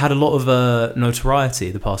had a lot of notoriety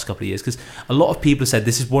the past couple of years because a lot of people have said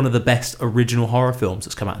this is one of the best original horror films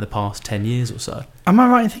that's come out in the past 10 years or so. Am I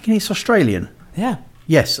right in thinking it's Australian? Yeah.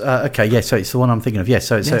 Yes. Okay. Yes. So it's the one I'm thinking of. Yes.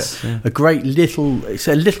 So it's a great little. It's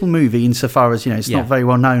a little movie insofar as it's not very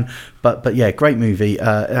well known, but yeah, great movie.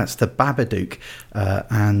 That's The Babadook,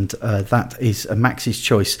 and that is Max's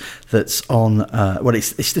choice. That's on.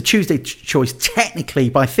 It's the Tuesday choice. Technically,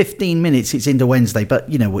 by 15 minutes, it's into Wednesday, but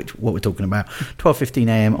you know what we're talking about. 12:15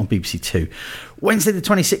 a.m. on BBC Two. Wednesday, the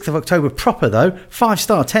 26th of October. Proper though,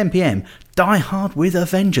 5-star, 10 p.m. Die Hard with a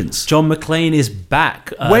Vengeance. John McClane is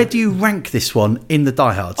back. Where do you rank this one in the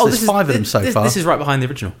Die Hards? There's 5 of them so far. This is right behind the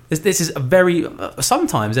original. This is a very...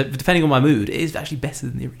 sometimes, depending on my mood, it is actually better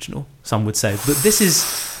than the original, some would say. But this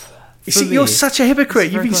is... You see, you're such a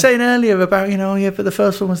hypocrite. You've been saying earlier about, but the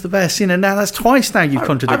first one was the best. Now that's twice now you've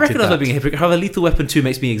contradicted I recognise I'm being a hypocrite. However, Lethal Weapon 2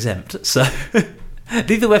 makes me exempt, so...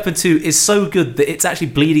 Lethal Weapon 2 is so good that it's actually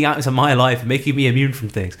bleeding out into my life and making me immune from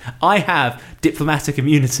things. I have diplomatic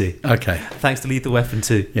immunity. Okay. Thanks to Lethal Weapon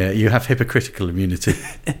 2. Yeah, you have hypocritical immunity.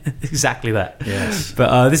 Exactly that. Yes.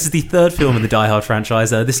 But this is the third film in the Die Hard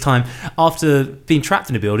franchise. This time, after being trapped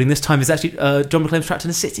in a building, this time is actually John McClane's trapped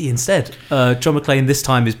in a city instead. John McClane this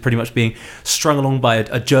time is pretty much being strung along by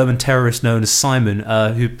a German terrorist known as Simon,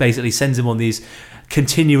 who basically sends him on these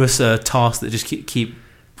continuous tasks that just keep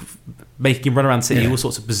making him run around the city, all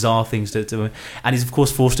sorts of bizarre things to do. And he's, of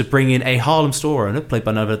course, forced to bring in a Harlem store owner, played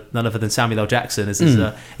by none other than Samuel L. Jackson, as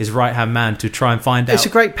his right-hand man to try and find out. It's a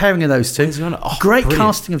great pairing of those two. Great brilliant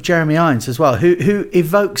casting of Jeremy Irons as well, who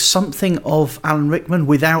evokes something of Alan Rickman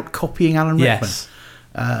without copying Alan Rickman.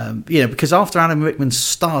 Yes. Because after Alan Rickman's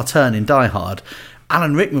star turn in Die Hard,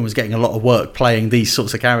 Alan Rickman was getting a lot of work playing these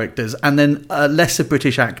sorts of characters, and then lesser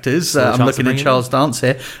British actors, I'm looking at Charles Dance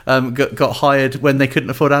here, got hired when they couldn't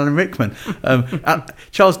afford Alan Rickman.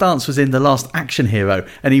 Charles Dance was in The Last Action Hero,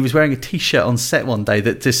 and he was wearing a T-shirt on set one day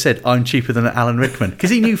that just said, "I'm cheaper than Alan Rickman," because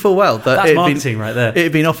he knew full well that that's marketing right there. It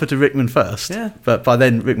had been offered to Rickman first, but by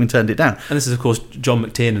then Rickman turned it down. And this is, of course, John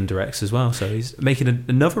McTiernan directs as well, so he's making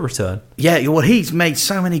another return. Yeah, well, he's made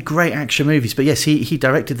so many great action movies, but yes, he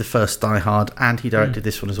directed the first Die Hard, and he directed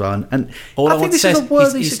this one as well, and all I think this is a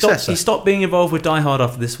worthy successor. He stopped being involved with Die Hard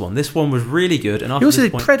after this one. This one was really good, and after he also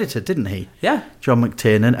did point, Predator, didn't he? Yeah, John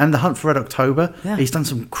McTiernan, and The Hunt for Red October. Yeah. He's done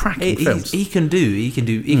some cracking films. He can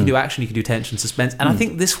do action, he can do tension, suspense, and I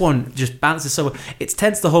think this one just balances so well. It's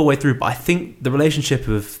tense the whole way through, but I think the relationship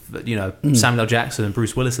of Samuel L. Jackson and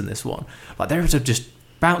Bruce Willis in this one, like they're able to just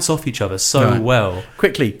bounce off each other so well.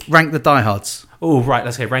 Quickly, rank the Die Hards. Oh, right,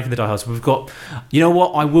 let's go. Ranking the Die Hards. We've got, you know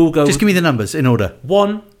what, I will go... Just give me the numbers in order.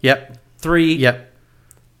 1. Yep. 3. Yep.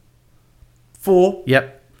 4.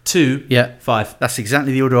 Yep. 2. Yep. 5. That's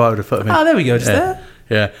exactly the order I would have put them in. Oh, there we go, just there.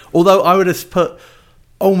 Yeah. Although I would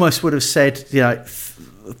have said,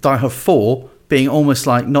 Die Hard 4... being almost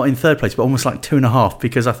like not in third place, but almost like 2.5,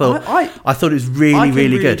 because I thought it was really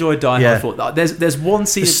good. I enjoyed Die Hard 4. There's one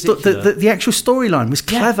scene in particular. The actual storyline was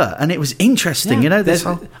clever and it was interesting. Yeah.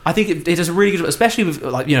 I think it does a really good, especially with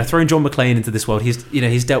throwing John McClane into this world.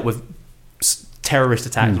 He's dealt with terrorist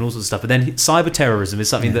attacks and all sorts of stuff, but then cyber terrorism is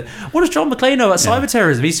something that. What does John McClane know about cyber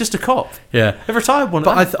terrorism? He's just a cop. Yeah, a retired one.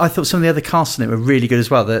 But I thought some of the other casts in it were really good as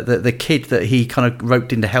well. The kid that he kind of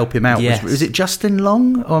roped in to help him out was it Justin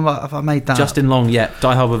Long, or have I made that Justin Long? Yeah,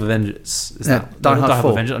 Die Hard with a Vengeance. Is that Die Hard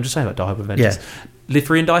 4? I'm just saying about Die Hard with a Vengeance. Live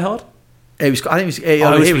Free and Die Hard. It was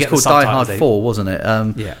called Die Hard 4, wasn't it?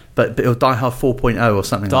 But it was Die Hard 4.0 or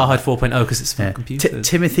something. Die Hard 4.0 because it's for computers.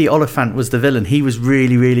 Timothy Oliphant was the villain. He was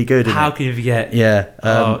really, really good. How can you forget? Yeah.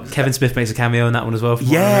 Kevin Smith makes a cameo in that one as well.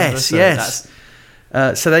 Yes.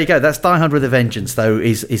 So there you go. That's Die Hard with a Vengeance, though,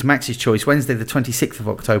 is Max's choice. Wednesday, the 26th of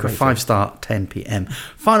October, 5-star, 10 p.m.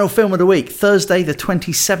 Final film of the week, Thursday, the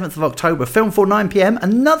 27th of October, film for 9 p.m.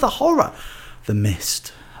 Another horror, The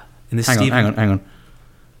Mist. Hang on.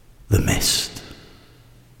 The Mist.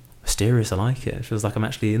 Mysterious, I like it. It feels like I'm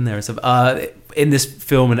actually in there. In this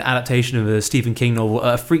film, an adaptation of a Stephen King novel,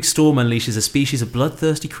 a freak storm unleashes a species of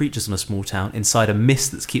bloodthirsty creatures on a small town inside a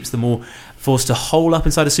mist that keeps them all forced to hole up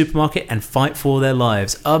inside a supermarket and fight for their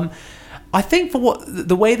lives. I think for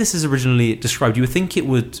the way this is originally described, you would think it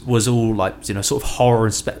was all like sort of horror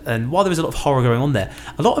and while there is a lot of horror going on there,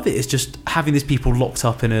 a lot of it is just having these people locked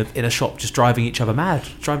up in a shop, just driving each other mad,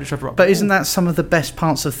 driving each other up. But isn't that some of the best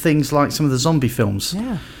parts of things like some of the zombie films?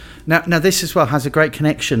 Yeah. Now this as well has a great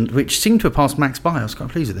connection, which seemed to have passed Max by. I was quite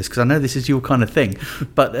pleased with this because I know this is your kind of thing,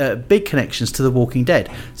 but big connections to The Walking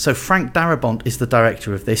Dead. So Frank Darabont is the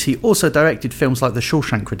director of this. He also directed films like The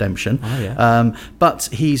Shawshank Redemption, but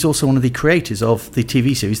he's also one of the creators of the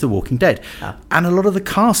TV series The Walking Dead. And a lot of the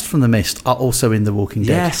cast from The Mist are also in The Walking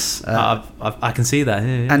Dead. Yes, I can see that.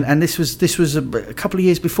 Yeah. And this was a couple of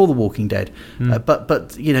years before The Walking Dead,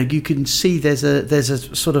 but you can see there's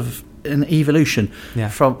a sort of an evolution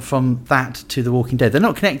from that to The Walking Dead. They're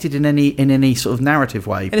not connected in any sort of narrative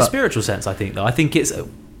way. In a spiritual sense, I think, though. I think it's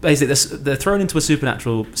basically they're thrown into a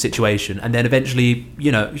supernatural situation, and then eventually,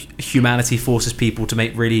 humanity forces people to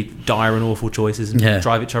make really dire and awful choices and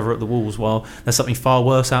drive each other up the walls while there's something far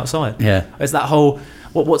worse outside. Yeah. It's that whole...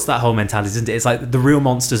 What's that whole mentality, isn't it? It's like the real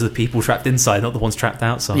monsters are the people trapped inside, not the ones trapped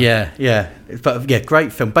outside. Yeah. But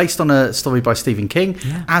great film. Based on a story by Stephen King,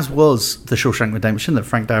 as was The Shawshank Redemption that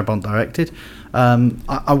Frank Darabont directed.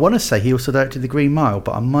 I want to say he also directed The Green Mile,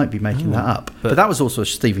 but I might be making that up. But that was also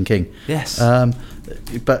Stephen King. Yes. So...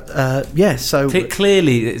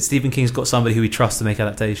 Clearly, Stephen King's got somebody who he trusts to make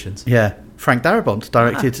adaptations. Yeah. Frank Darabont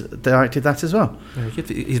directed that as well. Very good.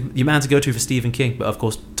 He's your man to go to for Stephen King, but of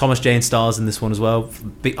course Thomas Jane stars in this one as well.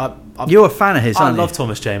 You're a fan of his, aren't you? I love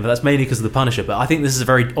Thomas Jane, but that's mainly because of The Punisher. But I think this is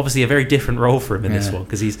obviously a very different role for him in this one,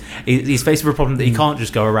 because he's faced with a problem that he can't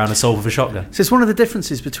just go around and solve with a shotgun. So it's one of the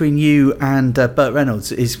differences between you and Burt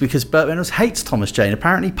Reynolds is because Burt Reynolds hates Thomas Jane.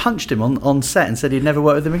 Apparently punched him on set and said he'd never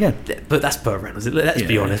work with him again. But that's Burt Reynolds. Let's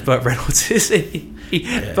be honest. Burt Reynolds is...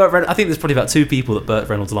 Burt Reynolds, I think there's probably about two people that Burt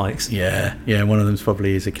Reynolds likes. Yeah. One of them's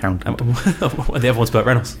probably his accountant. The other one's Burt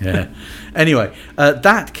Reynolds. Yeah. Anyway,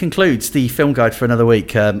 that concludes the film guide for another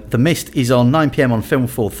week. The Mist is on 9 p.m. on Film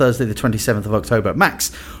 4, Thursday the 27th of October.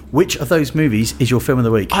 Max, which of those movies is your film of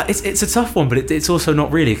the week? It's a tough one, but it's also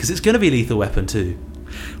not really, because it's going to be Lethal Weapon 2.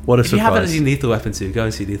 What a surprise. If you haven't seen Lethal Weapon 2, go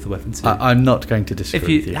and see Lethal Weapon 2. I'm not going to disagree with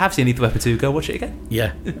you. If you have seen Lethal Weapon 2, go watch it again.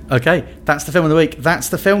 Yeah. Okay, that's the film of the week. That's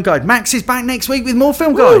the film guide. Max is back next week with more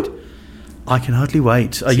film guide. I can hardly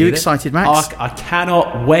wait. Are you excited, Max? I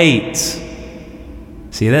cannot wait.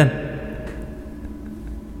 See you then.